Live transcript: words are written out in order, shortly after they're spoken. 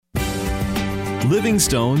Living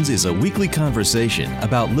Stones is a weekly conversation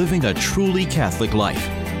about living a truly Catholic life.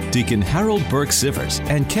 Deacon Harold Burke Sivers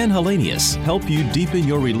and Ken Hallenius help you deepen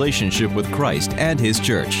your relationship with Christ and His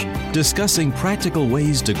Church, discussing practical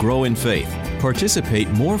ways to grow in faith, participate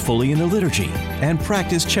more fully in the liturgy, and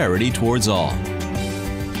practice charity towards all.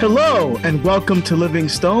 Hello, and welcome to Living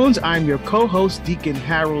Stones. I'm your co-host, Deacon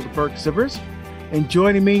Harold Burke Sivers, and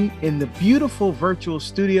joining me in the beautiful virtual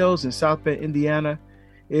studios in South Bend, Indiana,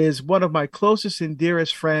 is one of my closest and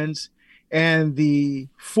dearest friends and the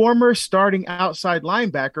former starting outside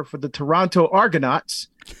linebacker for the Toronto Argonauts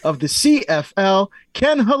of the CFL,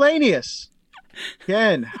 Ken Hallenius.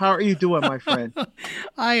 Ken, how are you doing, my friend?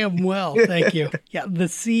 I am well, thank you. Yeah, the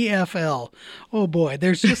CFL. Oh boy,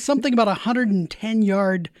 there's just something about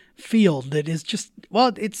 110-yard field that is just,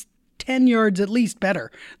 well, it's 10 yards at least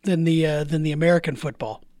better than the American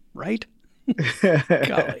football, right?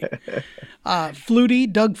 Golly.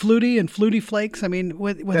 Flutie, Doug Flutie and Flutie Flakes. I mean,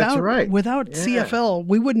 without CFL,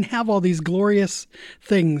 we wouldn't have all these glorious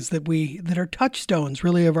things that are touchstones,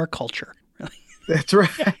 really, of our culture. That's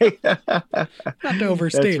right. Not to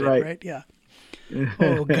overstate it, right? Yeah.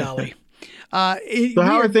 Oh, golly. So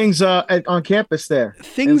how are things on campus there?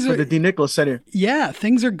 Things for the D. Nicholas Center. Yeah,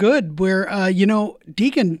 things are good. We're,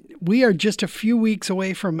 Deacon, we are just a few weeks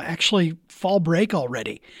away from actually fall break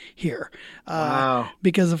already here. Wow.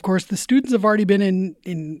 Because, of course, the students have already been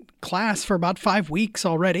in class for about 5 weeks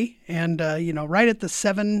already. And, right at the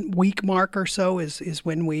 7-week mark or so is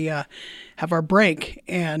when we have our break.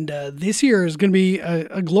 And this year is going to be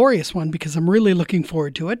a glorious one because I'm really looking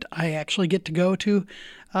forward to it. I actually get to go to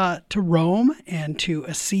Rome and to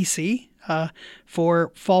Assisi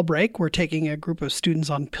for fall break. We're taking a group of students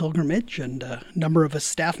on pilgrimage, and a number of us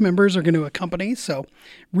staff members are going to accompany. So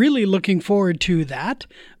really looking forward to that.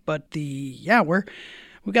 But we've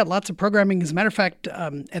got lots of programming. As a matter of fact,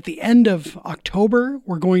 at the end of October,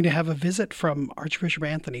 we're going to have a visit from Archbishop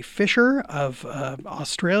Anthony Fisher of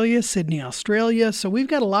Australia, Sydney, Australia. So we've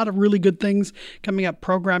got a lot of really good things coming up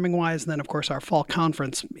programming-wise. And then, of course, our fall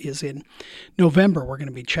conference is in November. We're going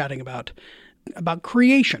to be chatting about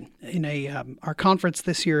creation. Our conference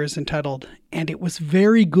this year is entitled, "And It Was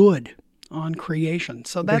Very Good," on creation.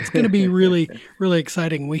 So that's going to be really, really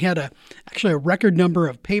exciting. We had actually a record number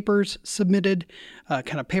of papers submitted,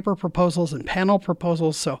 kind of paper proposals and panel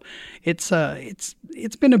proposals. So it's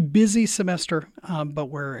been a busy semester, but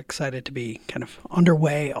we're excited to be kind of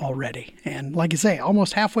underway already. And like I say,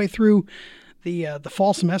 almost halfway through the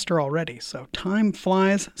fall semester already. So time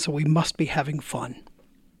flies. So we must be having fun.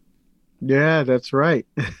 Yeah, that's right.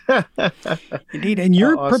 Indeed. And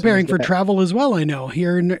you're preparing for travel as well, I know,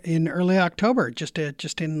 here in early October, just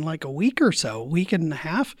in like a week or so, week and a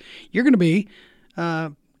half. You're going to be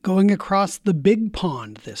going across the big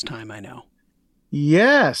pond this time, I know.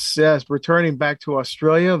 Yes, returning back to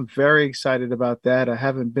Australia. I'm very excited about that. I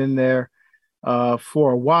haven't been there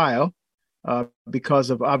for a while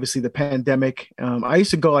because of, obviously, the pandemic. I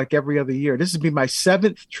used to go like every other year. This would be my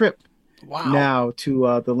 7th trip. Wow. Now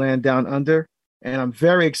to the land down under, and I'm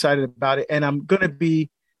very excited about it. And I'm going to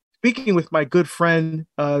be speaking with my good friend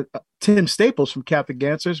Tim Staples from Catholic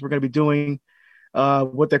Answers. We're going to be doing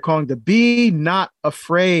what they're calling the Be Not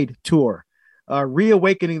Afraid tour,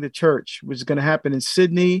 Reawakening the Church, which is going to happen in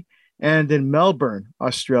Sydney and in Melbourne,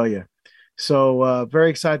 Australia. So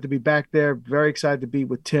very excited to be back there. Very excited to be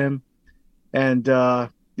with Tim, and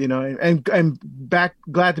and back,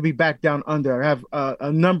 glad to be back down under. I have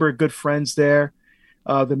a number of good friends there.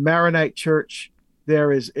 The Maronite Church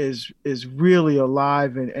there is really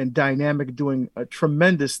alive and dynamic, doing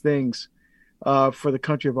tremendous things for the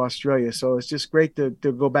country of Australia. So it's just great to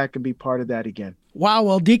go back and be part of that again. Wow.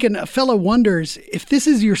 Well, Deacon, a fellow wonders, if this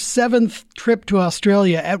is your 7th trip to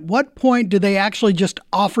Australia, at what point do they actually just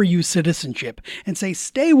offer you citizenship and say,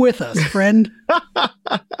 "Stay with us, friend"?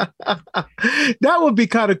 That would be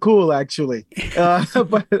kind of cool, actually.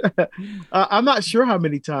 But I'm not sure how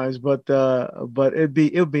many times, but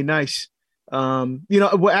it would be nice.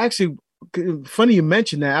 Actually, funny you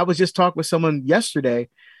mentioned that. I was just talking with someone yesterday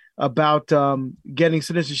about getting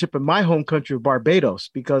citizenship in my home country of Barbados,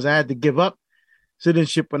 because I had to give up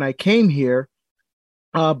citizenship when I came here.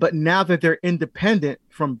 But now that they're independent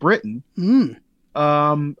from Britain,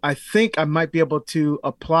 I think I might be able to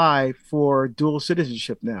apply for dual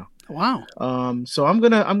citizenship now. Wow. So I'm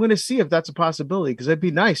gonna see if that's a possibility, because it'd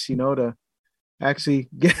be nice, to actually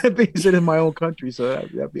get a visa in my own country. So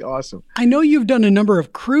that'd be awesome. I know you've done a number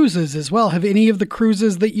of cruises as well. Have any of the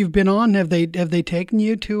cruises that you've been on, have they taken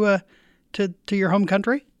you to your home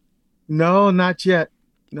country? No, not yet.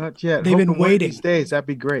 Not yet. They've been Hoping one of waiting. these days, that'd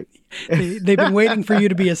be great. They've been waiting for you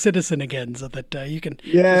to be a citizen again, so that you can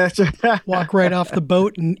That's right. walk right off the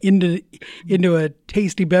boat and into a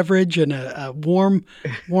tasty beverage and a warm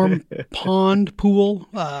pond pool.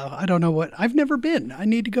 I don't know what. I've never been. I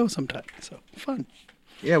need to go sometime. So fun.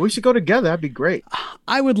 Yeah, we should go together. That'd be great.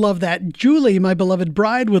 I would love that. Julie, my beloved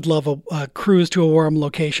bride, would love a cruise to a warm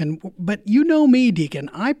location. But you know me, Deacon.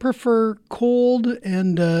 I prefer cold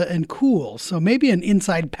and cool. So maybe an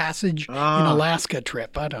inside passage in Alaska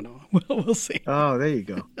trip. I don't know. We'll see. Oh, there you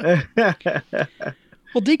go.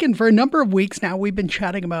 Well, Deacon, for a number of weeks now, we've been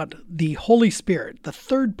chatting about the Holy Spirit, the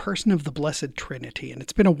third person of the Blessed Trinity. And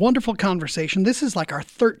it's been a wonderful conversation. This is like our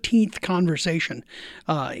 13th conversation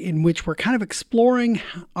in which we're kind of exploring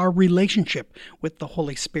our relationship with the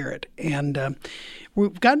Holy Spirit. And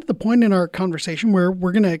we've gotten to the point in our conversation where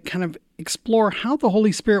we're going to kind of explore how the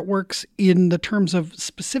Holy Spirit works in the terms of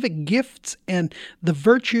specific gifts and the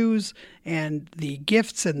virtues and the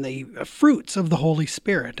gifts and the fruits of the Holy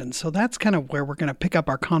Spirit. And so that's kind of where we're going to pick up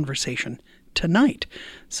our conversation tonight.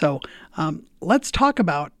 So let's talk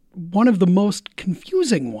about one of the most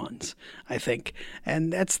confusing ones, I think.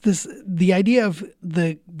 And that's the idea of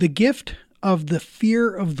the gift of the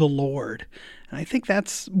fear of the Lord. And I think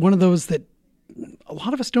that's one of those that a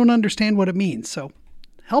lot of us don't understand what it means. So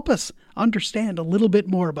help us understand a little bit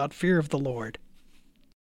more about fear of the Lord.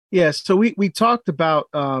 Yeah, so we talked about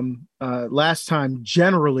last time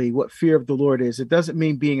generally what fear of the Lord is. It doesn't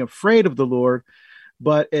mean being afraid of the Lord,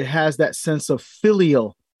 but it has that sense of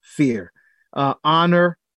filial fear,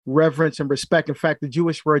 honor, reverence, and respect. In fact, the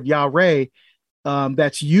Jewish word yareh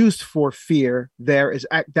that's used for fear there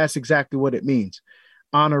that's exactly what it means: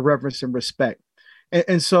 honor, reverence, and respect.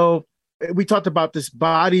 And so we talked about this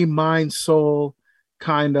body, mind, soul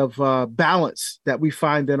kind of balance that we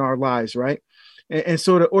find in our lives, right? And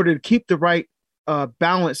so in order to keep the right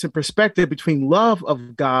balance and perspective between love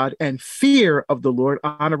of God and fear of the Lord,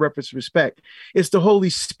 honor, reverence, respect, it's the Holy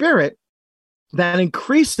Spirit that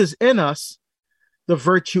increases in us the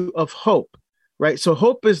virtue of hope, right? So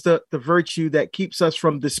hope is the virtue that keeps us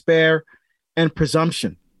from despair and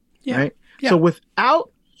presumption, right? Yeah. So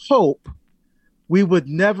without hope, we would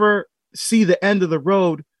never see the end of the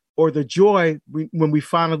road or the joy when we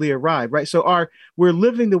finally arrive, right? So we're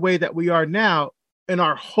living the way that we are now in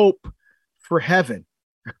our hope for heaven,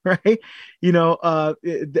 right?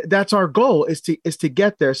 That's our goal is to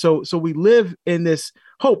get there. So we live in this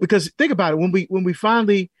hope, because think about it, when we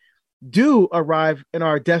finally do arrive in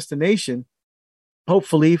our destination,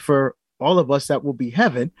 hopefully for all of us that will be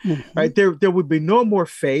heaven, right? There would be no more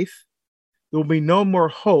faith, there will be no more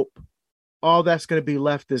hope. All that's going to be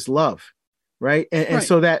left is love. Right. And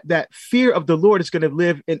so that fear of the Lord is going to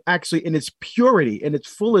live in its purity, in its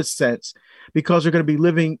fullest sense, because we're going to be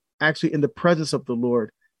living actually in the presence of the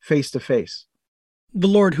Lord face to face. The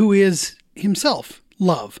Lord, who is himself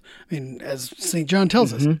love. I mean, as St. John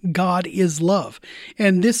tells us, God is love.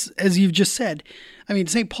 And this, as you've just said, I mean,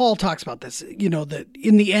 St. Paul talks about this, that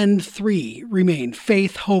in the end, three remain: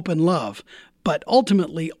 faith, hope, and love. But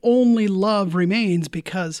ultimately, only love remains,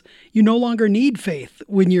 because you no longer need faith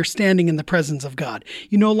when you're standing in the presence of God.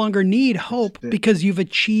 You no longer need hope because you've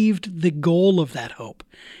achieved the goal of that hope.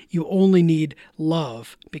 You only need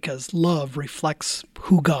love because love reflects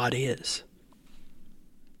who God is.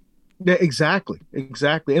 Yeah, exactly.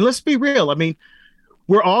 And let's be real. I mean,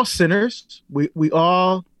 we're all sinners. We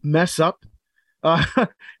all mess up.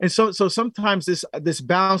 And so sometimes this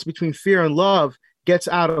balance between fear and love gets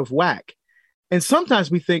out of whack. And sometimes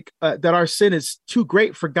we think that our sin is too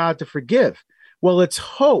great for God to forgive. Well, it's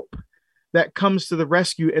hope that comes to the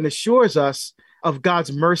rescue and assures us of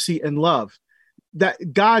God's mercy and love,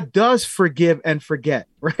 that God does forgive and forget,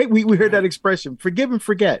 right? We heard that expression, forgive and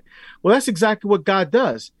forget. Well, that's exactly what God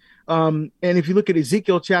does. And if you look at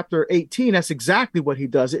Ezekiel chapter 18, that's exactly what he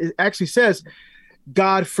does. It actually says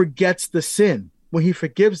God forgets the sin. When he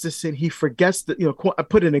forgives the sin, he forgets I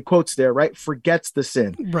put it in quotes there, right? Forgets the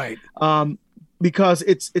sin. Right. Because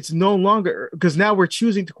it's no longer, because now we're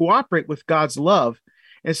choosing to cooperate with God's love.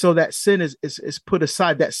 And so that sin is put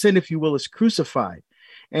aside. That sin, if you will, is crucified.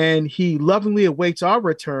 And he lovingly awaits our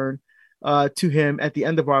return to him at the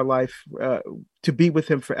end of our life to be with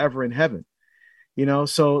him forever in heaven.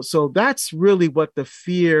 So that's really what the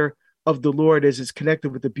fear of the Lord is. It's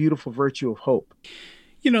connected with the beautiful virtue of hope.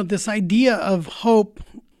 This idea of hope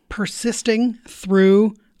persisting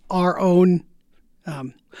through our own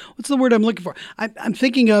what's the word I'm looking for? I'm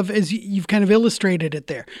thinking of, as you've kind of illustrated it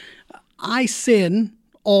there. I sin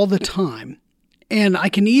all the time, and I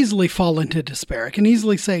can easily fall into despair. I can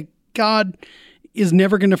easily say, God is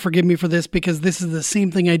never going to forgive me for this because this is the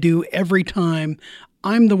same thing I do every time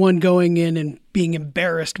I'm the one going in and being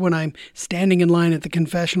embarrassed when I'm standing in line at the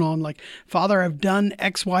confessional. I'm like, Father, I've done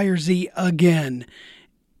X, Y, or Z again.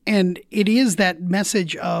 And it is that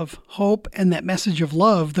message of hope and that message of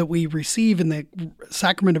love that we receive in the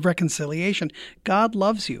sacrament of reconciliation. God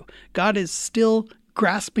loves you. God is still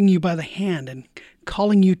grasping you by the hand and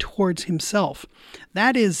calling you towards himself.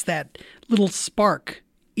 That is that little spark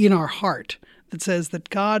in our heart that says that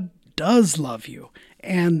God does love you.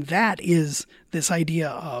 And that is this idea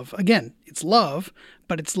of, again, it's love,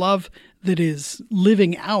 but it's love that is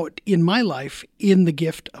living out in my life in the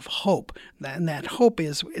gift of hope. And that hope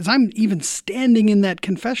is I'm even standing in that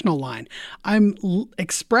confessional line, I'm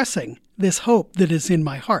expressing this hope that is in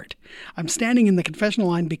my heart. I'm standing in the confessional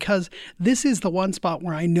line because this is the one spot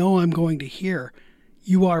where I know I'm going to hear,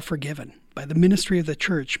 you are forgiven. By the ministry of the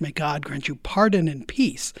church, may God grant you pardon and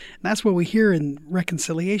peace. And that's what we hear in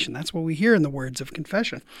reconciliation. That's what we hear in the words of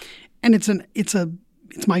confession. And it's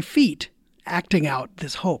my feet acting out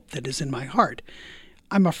this hope that is in my heart.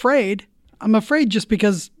 I'm afraid just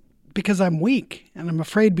because I'm weak, and I'm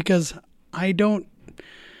afraid because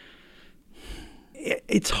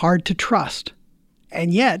it's hard to trust.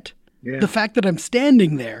 And yet, the fact that I'm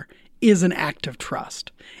standing there is an act of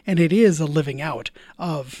trust. And it is a living out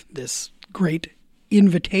of this great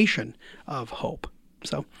invitation of hope.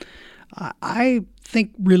 So I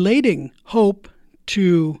think relating hope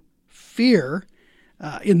to fear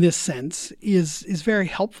in this sense is very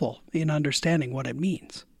helpful in understanding what it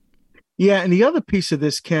means. Yeah, and the other piece of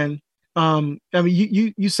this, Ken,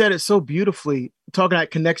 you said it so beautifully, talking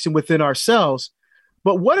about connection within ourselves,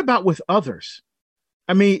 but what about with others?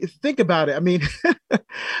 I mean, think about it. I mean,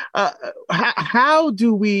 how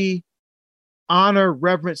do we honor,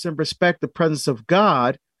 reverence, and respect the presence of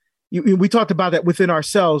God? We talked about that within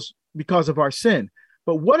ourselves because of our sin.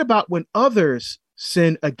 But what about when others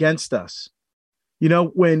sin against us? You know,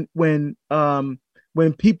 when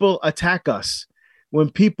people attack us, when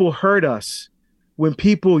people hurt us, when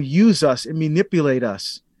people use us and manipulate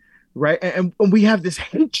us, right? And we have this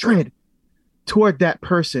hatred toward that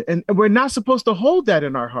person, and we're not supposed to hold that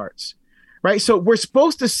in our hearts, right? So we're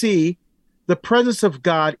supposed to see the presence of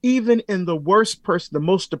God even in the worst person, the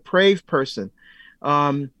most depraved person,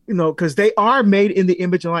 because they are made in the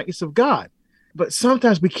image and likeness of God. But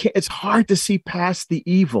sometimes we can't. It's hard to see past the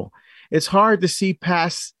evil. It's hard to see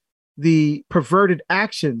past the perverted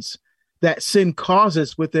actions that sin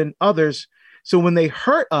causes within others. So when they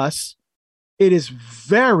hurt us, it is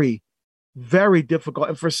very, very difficult,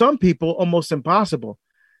 and for some people, almost impossible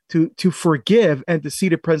to forgive and to see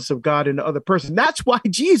the presence of God in the other person. That's why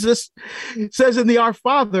Jesus says in the Our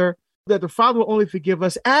Father that the Father will only forgive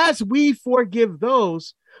us as we forgive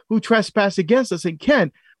those who trespass against us. And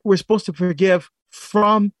Ken, we're supposed to forgive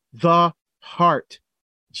from the heart,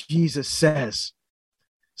 Jesus says.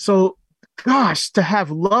 So, gosh, to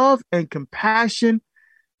have love and compassion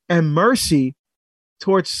and mercy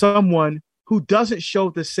towards someone who doesn't show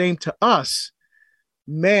the same to us,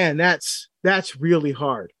 man, that's really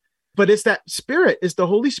hard. But it's that Spirit, it's the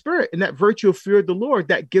Holy Spirit and that virtue of fear of the Lord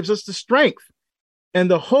that gives us the strength and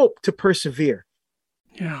the hope to persevere.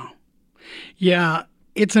 Yeah,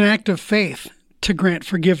 it's an act of faith to grant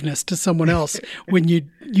forgiveness to someone else when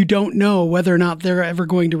you don't know whether or not they're ever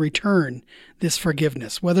going to return this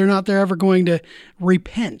forgiveness, whether or not they're ever going to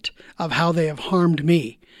repent of how they have harmed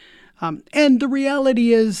me. And the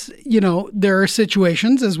reality is, there are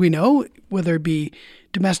situations, as we know, whether it be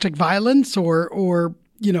domestic violence or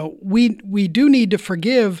we do need to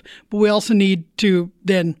forgive, but we also need to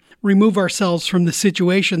then remove ourselves from the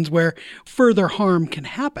situations where further harm can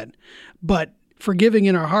happen. But forgiving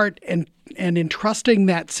in our heart and entrusting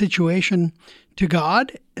that situation to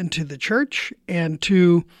God and to the church and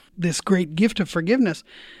to this great gift of forgiveness,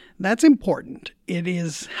 that's important. It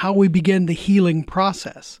is how we begin the healing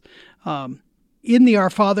process. In the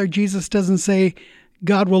Our Father, Jesus doesn't say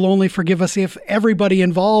God will only forgive us if everybody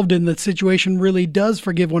involved in the situation really does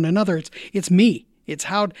forgive one another. It's me. It's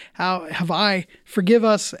how have I forgive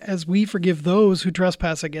us as we forgive those who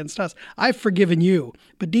trespass against us. I've forgiven you.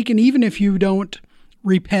 But Deacon, even if you don't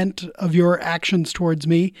repent of your actions towards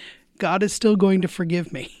me, God is still going to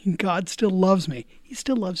forgive me. God still loves me. He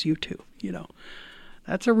still loves you too.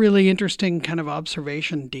 That's a really interesting kind of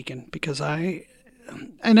observation, Deacon, because I'm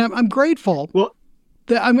grateful. Well,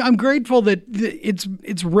 I'm grateful that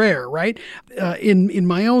it's rare, right? In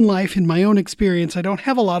my own life, in my own experience, I don't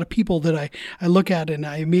have a lot of people that I look at and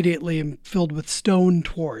I immediately am filled with stone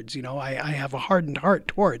towards. I have a hardened heart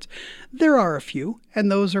towards. There are a few,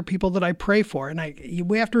 and those are people that I pray for, and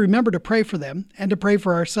we have to remember to pray for them and to pray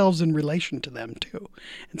for ourselves in relation to them too,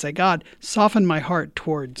 and say, God, soften my heart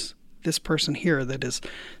towards this person here that is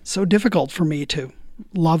so difficult for me to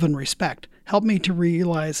love and respect. Help me to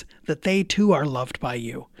realize that they too are loved by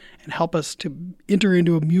you, and help us to enter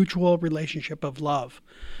into a mutual relationship of love.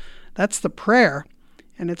 That's the prayer,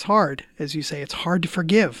 and it's hard. As you say, it's hard to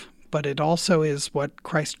forgive, but it also is what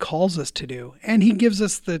Christ calls us to do, and he gives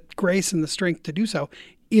us the grace and the strength to do so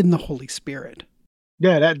in the Holy Spirit.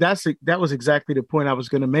 Yeah, that was exactly the point I was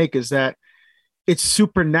going to make, is that it's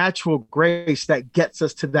supernatural grace that gets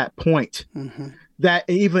us to that point, that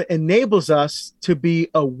even enables us to be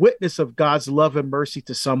a witness of God's love and mercy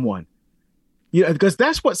to someone. Because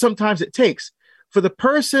that's what sometimes it takes for the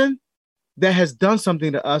person that has done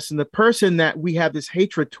something to us and the person that we have this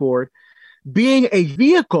hatred toward, being a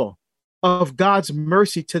vehicle of God's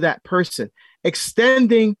mercy to that person,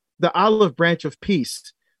 extending the olive branch of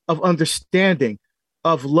peace, of understanding,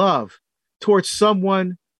 of love towards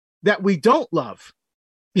someone that we don't love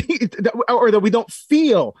or that we don't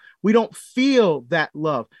feel that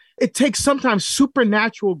love. It takes sometimes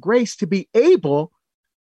supernatural grace to be able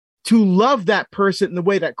to love that person in the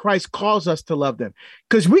way that Christ calls us to love them,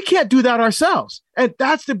 because we can't do that ourselves. And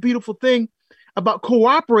that's the beautiful thing about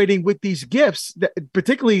cooperating with these gifts,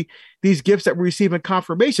 particularly these gifts that we receive in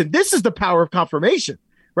confirmation. This is the power of confirmation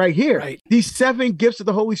right here. Right. These 7 gifts of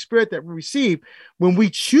the Holy Spirit that we receive when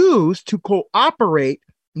we choose to cooperate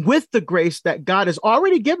with the grace that God has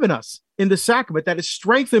already given us in the sacrament, that is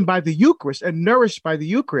strengthened by the Eucharist and nourished by the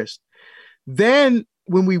Eucharist. Then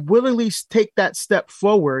when we willingly take that step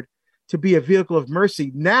forward to be a vehicle of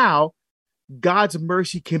mercy, now God's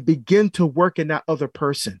mercy can begin to work in that other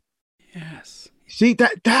person. Yes. See,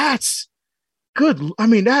 that's good. I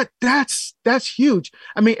mean, that's huge.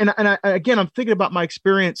 I mean, and again, I'm thinking about my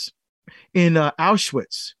experience in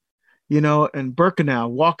Auschwitz, and Birkenau,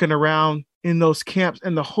 walking around in those camps.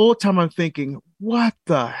 And the whole time I'm thinking, what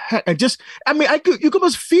the heck? You could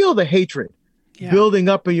almost feel the hatred building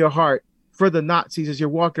up in your heart for the Nazis as you're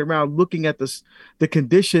walking around looking at the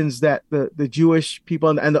conditions that the Jewish people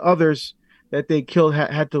and the others that they killed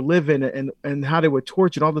had to live in, and how they were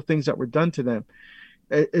tortured, all the things that were done to them.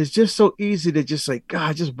 It's just so easy to just like,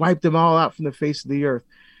 God, just wipe them all out from the face of the earth.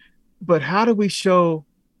 But how do we show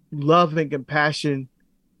love and compassion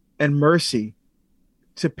and mercy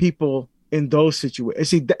to people in those situations?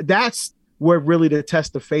 See, that's where really the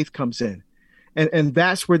test of faith comes in. And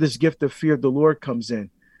that's where this gift of fear of the Lord comes in.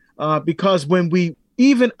 Because when we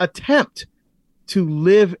even attempt to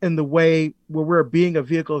live in the way where we're being a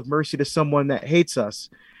vehicle of mercy to someone that hates us,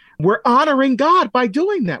 we're honoring God by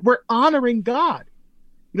doing that. We're honoring God.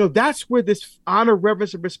 That's where this honor,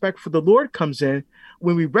 reverence, and respect for the Lord comes in,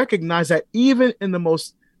 when we recognize that even in the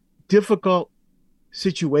most difficult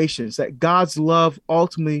situations, that God's love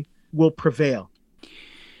ultimately will prevail.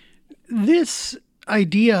 This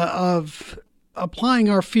idea of applying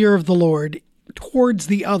our fear of the Lord towards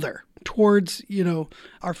the other, towards,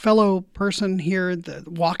 our fellow person here,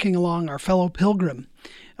 walking along, our fellow pilgrim,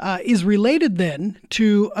 is related then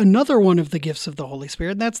to another one of the gifts of the Holy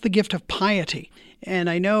Spirit, and that's the gift of piety.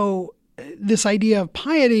 And I know this idea of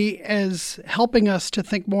piety as helping us to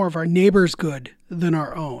think more of our neighbor's good than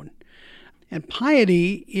our own. And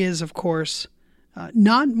piety is, of course,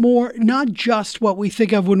 not just what we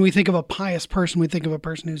think of when we think of a pious person. We think of a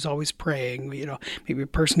person who's always praying, maybe a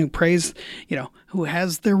person who prays, who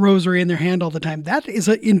has their rosary in their hand all the time. That is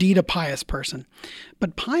indeed a pious person.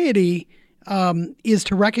 But piety is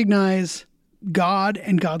to recognize God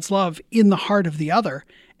and God's love in the heart of the other,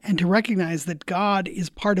 and to recognize that God is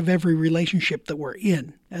part of every relationship that we're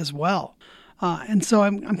in as well. And so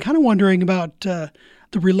I'm kind of wondering about the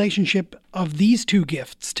relationship of these two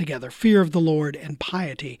gifts together, fear of the Lord and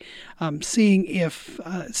piety, seeing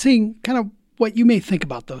kind of what you may think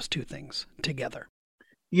about those two things together.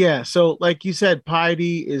 Yeah. So like you said,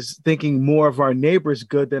 piety is thinking more of our neighbor's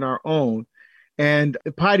good than our own. And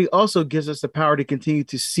piety also gives us the power to continue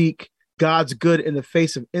to seek God's good in the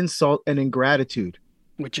face of insult and ingratitude.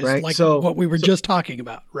 Which is right? What we were just talking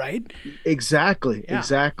about, right? Exactly, yeah.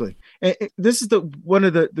 Exactly. And this is one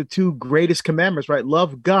of the two greatest commandments, right?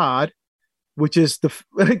 Love God, which is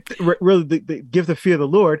really the gift of fear of the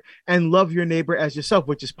Lord, and love your neighbor as yourself,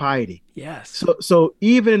 which is piety. Yes. So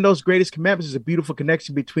even in those greatest commandments, there's a beautiful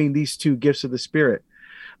connection between these two gifts of the Spirit.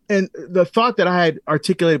 And the thought that I had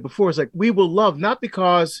articulated before is like, we will love not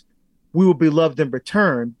because we will be loved in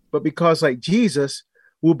return, but because like Jesus,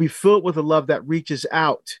 we'll be filled with a love that reaches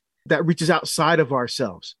outside of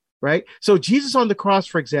ourselves, right? So Jesus on the cross,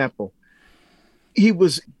 for example, he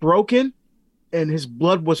was broken and his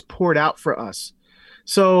blood was poured out for us.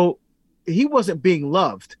 So he wasn't being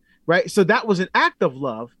loved, right? So that was an act of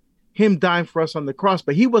love, him dying for us on the cross,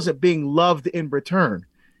 but he wasn't being loved in return.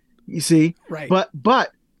 You see? Right.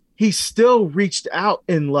 But he still reached out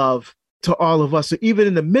in love to all of us. So even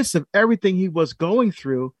in the midst of everything he was going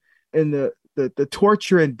through in the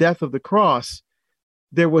torture and death of the cross,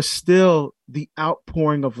 there was still the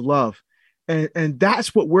outpouring of love. And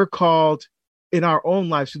that's what we're called in our own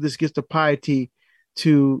lives through this gift of piety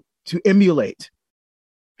to emulate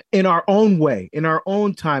in our own way, in our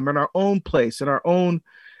own time, in our own place, in our own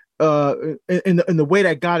in the way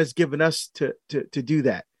that God has given us to do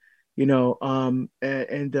that. That,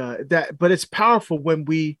 but it's powerful when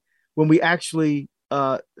we actually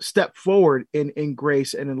step forward in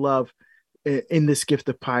grace and in love in this gift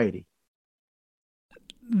of piety.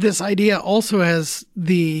 This idea also has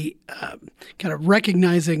the kind of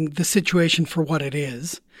recognizing the situation for what it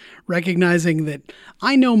is, recognizing that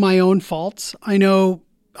I know my own faults. I know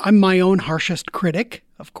I'm my own harshest critic,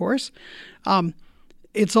 of course.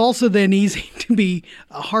 It's also then easy to be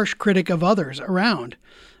a harsh critic of others around,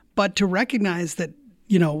 but to recognize that,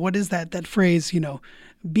 what is that phrase,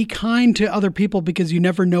 be kind to other people because you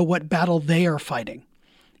never know what battle they are fighting.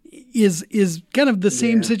 Is kind of the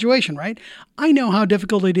same situation, right? I know how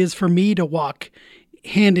difficult it is for me to walk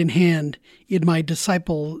hand in hand in my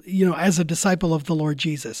disciple, as a disciple of the Lord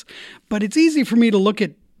Jesus. But it's easy for me to look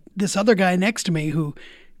at this other guy next to me who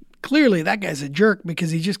clearly that guy's a jerk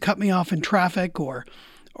because he just cut me off in traffic or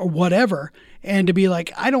whatever, and to be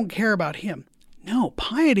like, I don't care about him. No,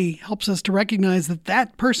 piety helps us to recognize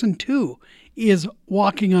that person too is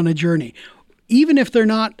walking on a journey. Even if they're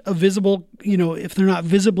not a visible, if they're not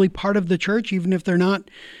visibly part of the church, even if they're not,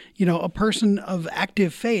 a person of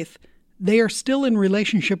active faith, they are still in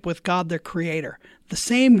relationship with God, their creator, the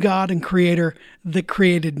same God and creator that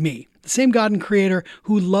created me. The same God and creator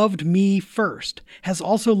who loved me first has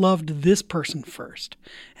also loved this person first.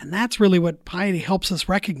 And that's really what piety helps us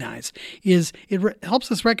recognize, is helps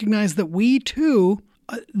us recognize that we too,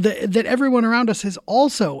 that everyone around us is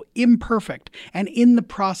also imperfect and in the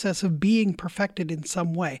process of being perfected in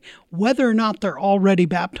some way, whether or not they're already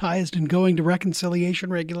baptized and going to reconciliation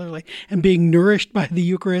regularly and being nourished by the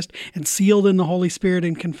Eucharist and sealed in the Holy Spirit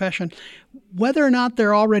in confession, whether or not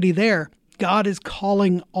they're already there, God is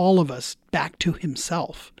calling all of us back to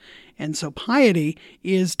himself. And so piety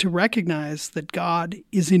is to recognize that God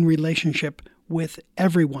is in relationship with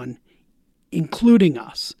everyone, including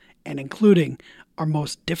us and including our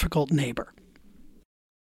most difficult neighbor.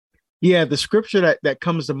 Yeah, the scripture that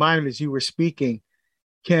comes to mind as you were speaking,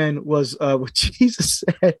 Ken, was what Jesus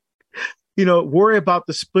said, worry about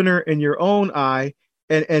the splinter in your own eye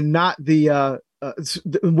and not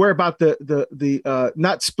worry about the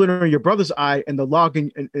not splintering your brother's eye and the log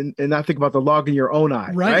and not think about the log in your own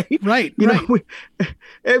eye. Right.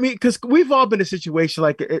 Because we've all been in a situation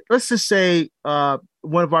like, let's just say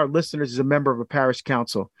one of our listeners is a member of a parish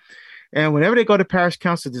council. And whenever they go to parish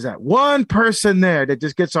council, there's that one person there that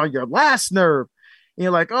just gets on your last nerve. And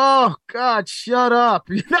you're like, oh God, shut up.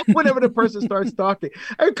 Whenever the person starts talking.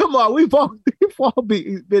 I mean, come on, we've all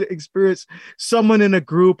been experienced someone in a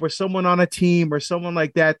group or someone on a team or someone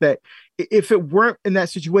like that if it weren't in that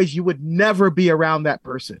situation, you would never be around that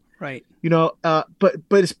person. Right. But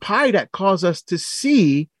it's piety that calls us to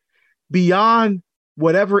see beyond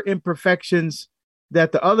whatever imperfections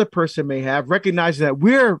that the other person may have, recognizing that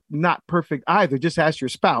we're not perfect either. Just ask your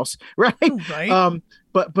spouse, right? Right.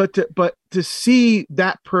 But to see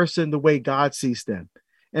that person the way God sees them,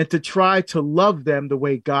 and to try to love them the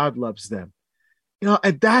way God loves them.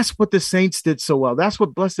 And that's what the saints did so well. That's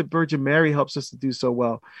what Blessed Virgin Mary helps us to do so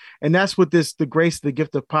well. And that's what the grace, the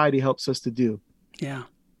gift of piety helps us to do. Yeah.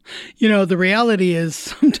 The reality is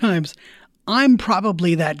sometimes I'm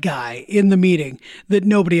probably that guy in the meeting that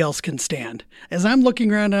nobody else can stand. As I'm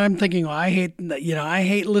looking around and I'm thinking, I hate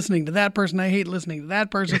listening to that person. I hate listening to that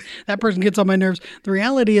person. That person gets on my nerves. The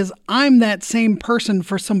reality is I'm that same person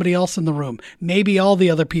for somebody else in the room, maybe all the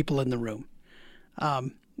other people in the room.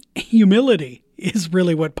 Humility is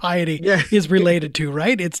really what piety is related to,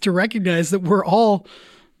 right? It's to recognize that we're all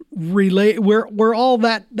we're all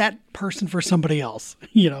that person for somebody else,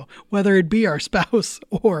 whether it be our spouse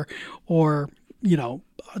or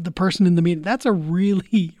the person in the meeting. That's a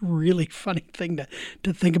really, really funny thing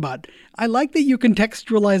to think about. I like that you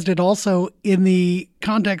contextualized it also in the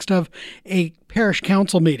context of a parish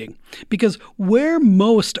council meeting, because where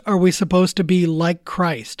most are we supposed to be like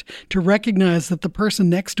Christ, to recognize that the person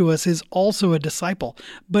next to us is also a disciple,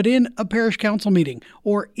 but in a parish council meeting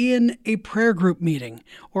or in a prayer group meeting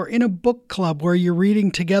or in a book club where you're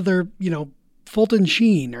reading together, Fulton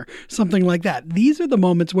Sheen or something like that. These are the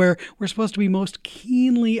moments where we're supposed to be most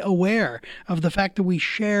keenly aware of the fact that we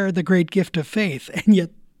share the great gift of faith, and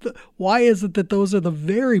yet Why is it that those are the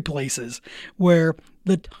very places where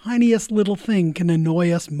the tiniest little thing can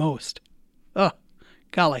annoy us most? Oh,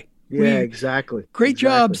 golly. Yeah, exactly. Great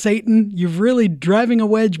job, Satan. You're really driving a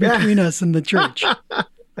wedge between us and the church.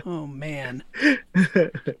 Oh, man.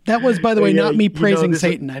 That was, by the way, not me praising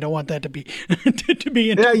Satan. I don't want that to be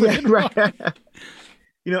interpreted right.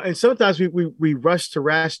 And sometimes we rush to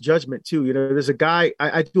rash judgment too. There's a guy,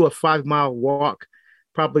 I do a 5-mile walk,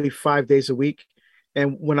 probably 5 days a week.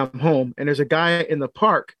 And when I'm home, and there's a guy in the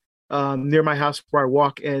park near my house where I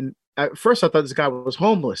walk. And at first I thought this guy was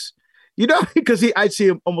homeless, because I'd see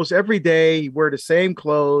him almost every day. He wear the same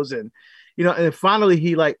clothes and then finally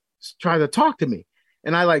he tried to talk to me.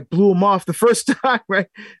 And I blew him off the first time, right?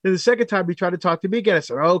 And the second time he tried to talk to me again. I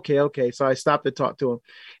said, okay. So I stopped to talk to him.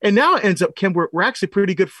 And now it ends up, Ken, we're actually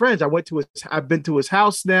pretty good friends. I've been to his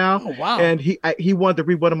house now. Oh, wow. And he wanted to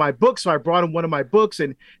read one of my books. So I brought him one of my books.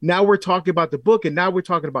 And now we're talking about the book. And now we're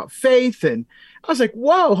talking about faith. And I was like,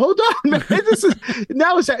 whoa, hold on, man.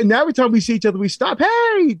 Now every time we see each other, we stop.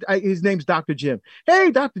 Hey, his name's Dr. Jim. Hey,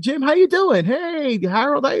 Dr. Jim, how you doing? Hey,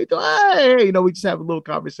 Harold, how you doing? Hey, we just have a little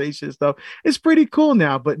conversation and stuff. It's pretty cool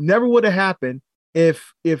now, but never would have happened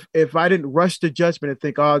if I didn't rush to judgment and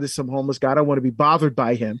think, oh, this is some homeless guy. I don't want to be bothered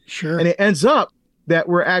by him. Sure. And it ends up that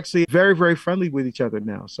we're actually very, very friendly with each other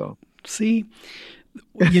now. So see,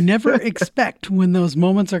 you never expect when those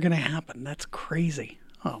moments are going to happen. That's crazy.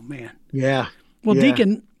 Oh, man. Yeah. Well, yeah.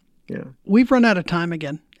 Deacon, we've run out of time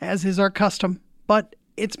again, as is our custom, but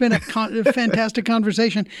it's been a fantastic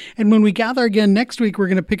conversation. And when we gather again next week, we're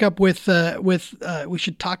going to pick up with we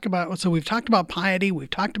should talk about, so we've talked about piety, we've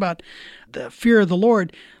talked about the fear of the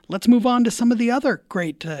Lord. Let's move on to some of the other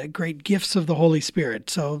great gifts of the Holy Spirit.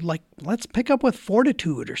 So let's pick up with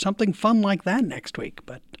fortitude or something fun like that next week.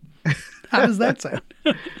 But how does that sound?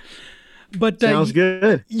 But sounds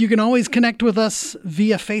good. You can always connect with us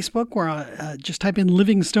via Facebook, where just type in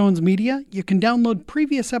Living Stones Media. You can download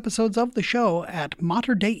previous episodes of the show at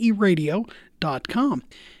materdeiradio.com.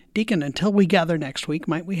 Deacon, until we gather next week,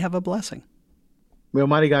 might we have a blessing? May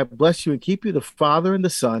Almighty God bless you and keep you, the Father and the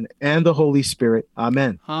Son and the Holy Spirit.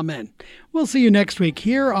 Amen. Amen. We'll see you next week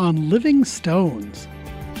here on Living Stones.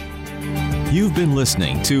 You've been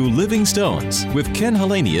listening to Living Stones with Ken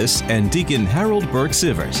Hallenius and Deacon Harold Burke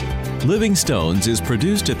Sivers. Living Stones is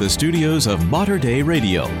produced at the studios of Mater Dei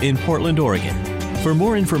Radio in Portland, Oregon. For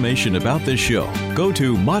more information about this show, go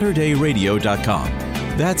to materdeiradio.com.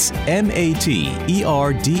 That's MATERDEI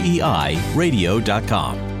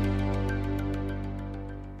radio.com.